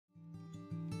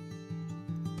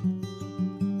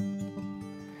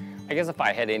I guess if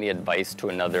I had any advice to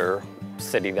another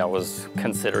city that was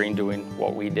considering doing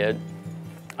what we did,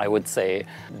 I would say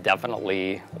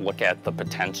definitely look at the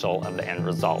potential of the end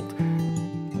result.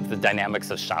 The dynamics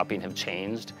of shopping have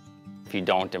changed. If you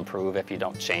don't improve, if you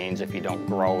don't change, if you don't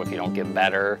grow, if you don't get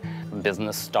better,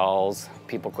 business stalls,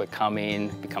 people quit coming,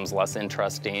 becomes less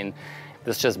interesting.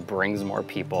 This just brings more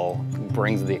people,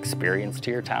 brings the experience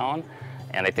to your town,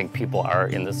 and I think people are,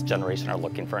 in this generation, are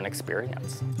looking for an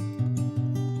experience.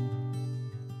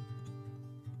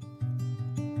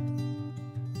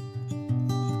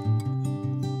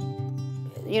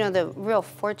 You know, the real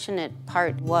fortunate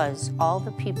part was all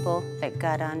the people that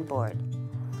got on board.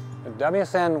 At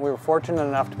WSN, we were fortunate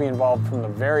enough to be involved from the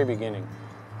very beginning.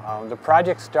 The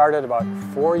project started about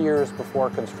 4 years before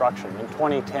construction, in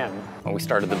 2010. When we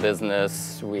started the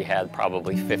business, we had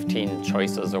probably 15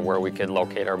 choices of where we could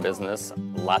locate our business.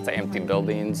 Lots of empty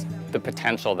buildings. The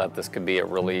potential that this could be a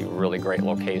really, really great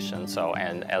location.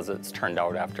 And as it's turned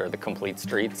out after the complete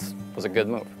streets, was a good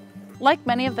move. Like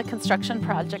many of the construction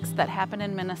projects that happen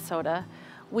in Minnesota,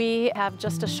 we have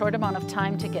just a short amount of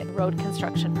time to get road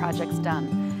construction projects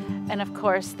done. And of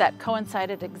course, that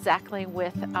coincided exactly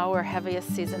with our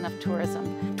heaviest season of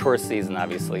tourism. Tourist season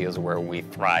obviously is where we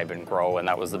thrive and grow, and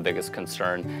that was the biggest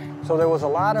concern. So there was a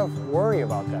lot of worry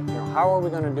about that. You know, how are we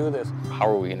going to do this? How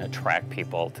are we going to attract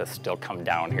people to still come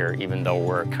down here, even though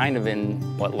we're kind of in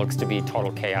what looks to be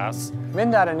total chaos?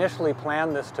 MnDOT initially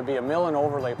planned this to be a mill and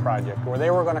overlay project, where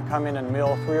they were going to come in and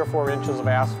mill 3 or 4 inches of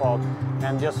asphalt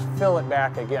and just fill it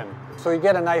back again. So you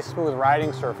get a nice smooth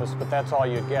riding surface, but that's all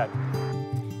you'd get.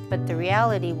 But the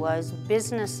reality was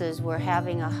businesses were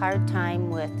having a hard time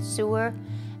with sewer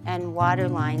and water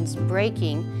lines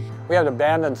breaking. We had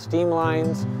abandoned steam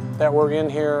lines that were in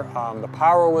here. The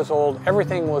power was old.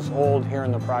 Everything was old here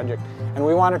in the project, and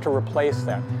we wanted to replace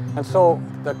that. And so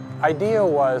the idea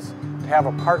was to have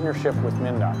a partnership with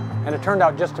MnDOT, and it turned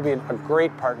out just to be a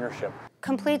great partnership.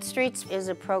 Complete Streets is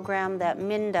a program that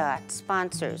MnDOT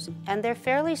sponsors, and they're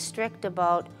fairly strict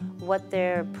about what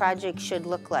their project should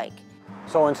look like.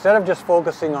 So instead of just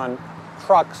focusing on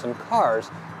trucks and cars,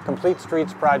 Complete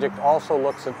Streets project also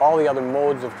looks at all the other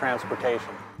modes of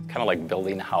transportation. Kind of like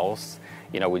building a house.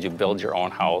 You know, would you build your own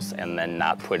house and then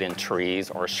not put in trees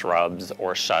or shrubs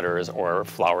or shutters or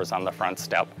flowers on the front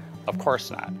step? Of course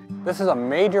not. This is a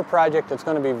major project that's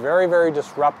going to be very, very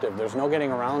disruptive. There's no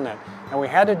getting around that. And we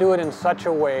had to do it in such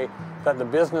a way that the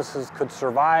businesses could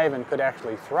survive and could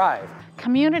actually thrive.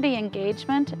 Community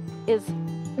engagement is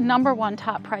 #1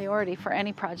 top priority for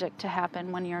any project to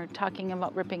happen when you're talking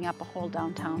about ripping up a whole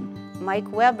downtown. Mike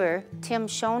Weber, Tim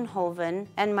Schoenhoven,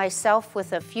 and myself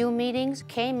with a few meetings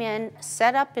came in,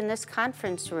 set up in this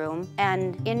conference room,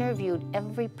 and interviewed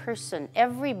every person,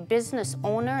 every business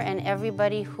owner, and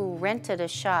everybody who rented a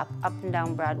shop up and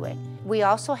down Broadway. We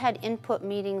also had input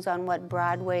meetings on what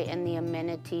Broadway and the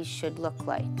amenities should look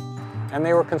like. And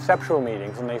they were conceptual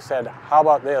meetings, and they said, how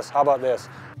about this, how about this?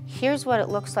 Here's what it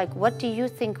looks like. What do you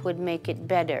think would make it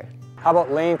better? How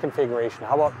about lane configuration?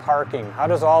 How about parking? How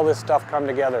does all this stuff come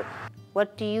together?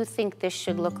 What do you think this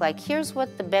should look like? Here's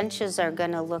what the benches are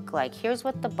going to look like. Here's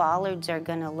what the bollards are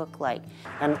going to look like.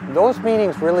 And those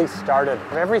meetings really started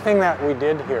everything that we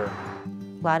did here.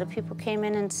 A lot of people came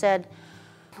in and said,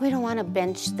 we don't want a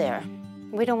bench there.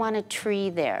 We don't want a tree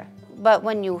there. But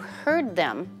when you heard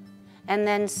them and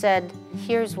then said,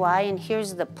 here's why and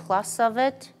here's the plus of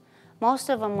it, most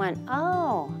of them went,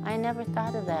 oh, I never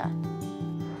thought of that.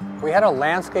 We had a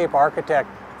landscape architect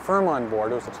firm on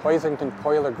board. It was the Hoisington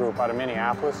Coiler Group out of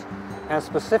Minneapolis, and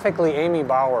specifically Amy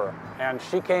Bauer. And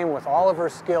she came with all of her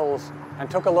skills and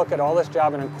took a look at all this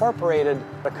job and incorporated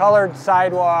the colored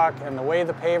sidewalk and the way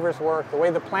the pavers work, the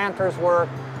way the planters work,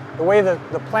 the way the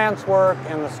plants work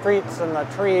and the streets and the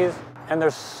trees. And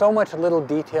there's so much little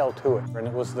detail to it. And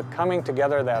it was the coming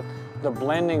together, the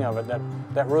blending of it,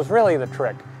 that was really the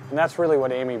trick. And that's really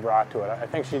what Amy brought to it. I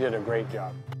think she did a great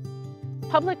job.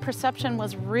 Public perception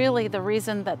was really the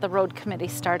reason that the road committee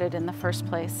started in the first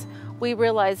place. We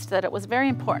realized that it was very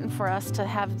important for us to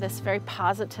have this very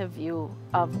positive view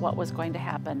of what was going to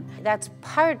happen. That's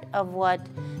part of what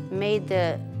made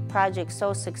the project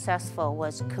so successful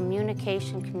was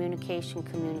communication, communication,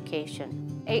 communication.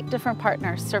 8 different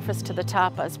partners surfaced to the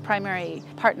top as primary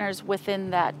partners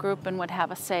within that group and would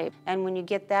have a say. And when you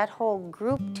get that whole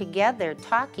group together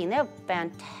talking, they have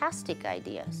fantastic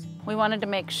ideas. We wanted to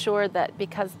make sure that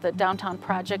because the downtown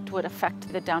project would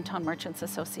affect the Downtown Merchants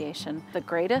Association the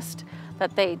greatest,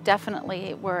 that they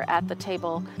definitely were at the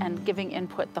table and giving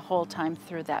input the whole time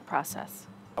through that process.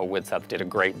 Widseth did a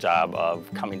great job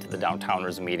of coming to the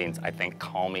downtowners meetings, I think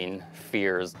calming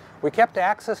fears. We kept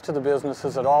access to the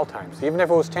businesses at all times. Even if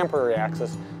it was temporary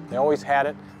access, they always had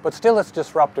it, but still it's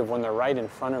disruptive when they're right in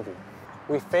front of you.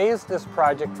 We phased this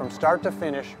project from start to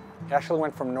finish, actually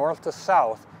went from north to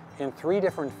south in 3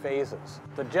 different phases.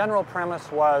 The general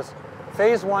premise was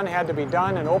phase 1 had to be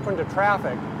done and open to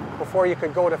traffic before you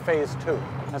could go to phase 2.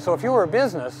 And so if you were a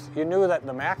business, you knew that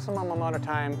the maximum amount of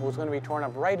time was going to be torn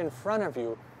up right in front of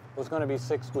you was going to be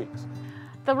 6 weeks.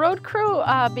 The road crew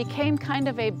became kind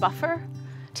of a buffer.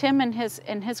 Tim and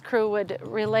his crew would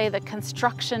relay the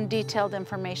construction detailed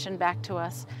information back to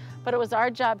us, but it was our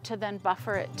job to then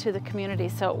buffer it to the community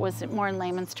so it was more in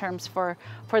layman's terms for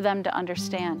them to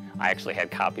understand. I actually had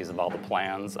copies of all the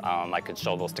plans. I could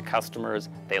show those to customers.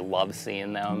 They loved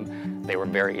seeing them. They were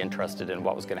very interested in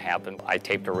what was going to happen. I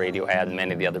taped a radio ad in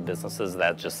many of the other businesses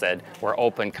that just said, we're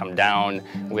open, come down,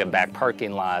 we have back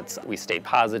parking lots. We stayed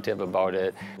positive about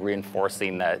it,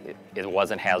 reinforcing that it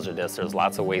wasn't hazardous. There's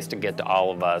lots of ways to get to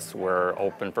all of us. We're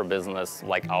open for business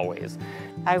like always.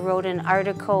 I wrote an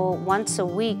article once a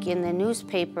week in the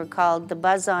newspaper called The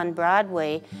Buzz on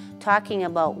Broadway, talking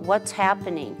about what's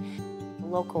happening. The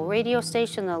local radio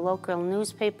station, the local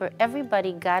newspaper,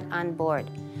 everybody got on board.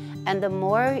 And the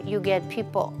more you get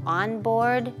people on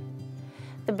board,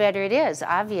 the better it is,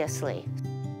 obviously.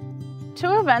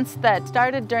 2 events that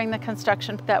started during the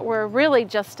construction that were really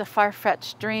just a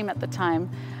far-fetched dream at the time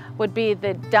would be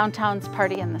the downtown's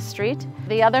party in the street.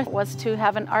 The other was to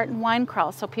have an art and wine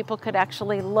crawl so people could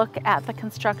actually look at the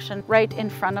construction right in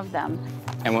front of them.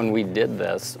 And when we did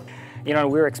this, you know,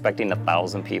 we were expecting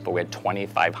 1,000 people. We had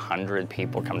 2,500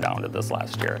 people come down to this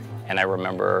last year. And I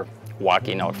remember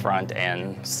walking out front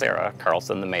and Sarah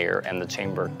Carlson, the mayor, and the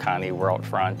chamber, Connie, were out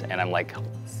front. And I'm like,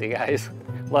 see guys,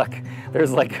 look,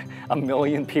 there's like 1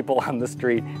 million people on the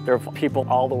street. There are people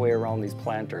all the way around these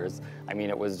planters. I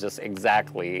mean, it was just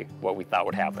exactly what we thought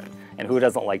would happen. And who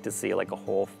doesn't like to see like a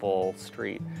whole full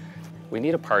street? We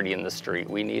need a party in the street.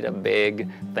 We need a big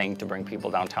thing to bring people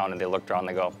downtown. And they looked around and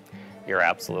they go, you're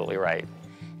absolutely right.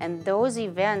 And those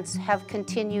events have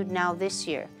continued now this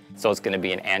year. So it's going to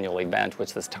be an annual event,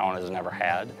 which this town has never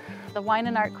had. The wine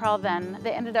and art crawl then,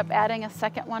 they ended up adding a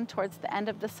second one towards the end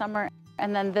of the summer.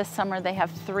 And then this summer they have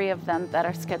 3 of them that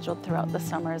are scheduled throughout the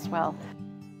summer as well.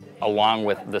 Along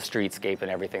with the streetscape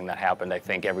and everything that happened, I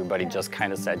think everybody just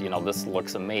kind of said, you know, this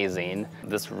looks amazing.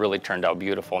 This really turned out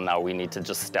beautiful. Now we need to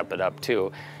just step it up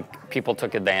too. People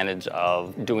took advantage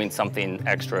of doing something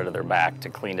extra to their back to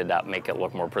clean it up, make it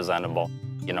look more presentable.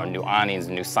 You know, new awnings,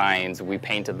 new signs. We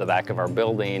painted the back of our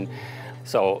building.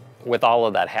 So with all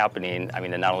of that happening, I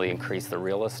mean, it not only increased the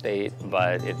real estate,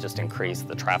 but it just increased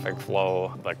the traffic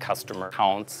flow, the customer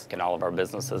counts, and all of our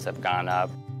businesses have gone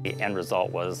up. The end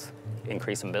result was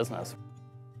increase in business.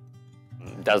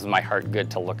 It does my heart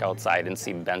good to look outside and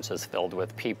see benches filled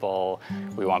with people.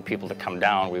 We want people to come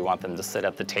down. We want them to sit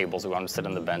at the tables. We want them to sit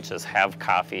on the benches, have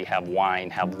coffee, have wine,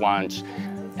 have lunch.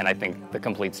 And I think the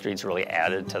Complete Streets really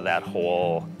added to that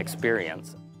whole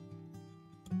experience.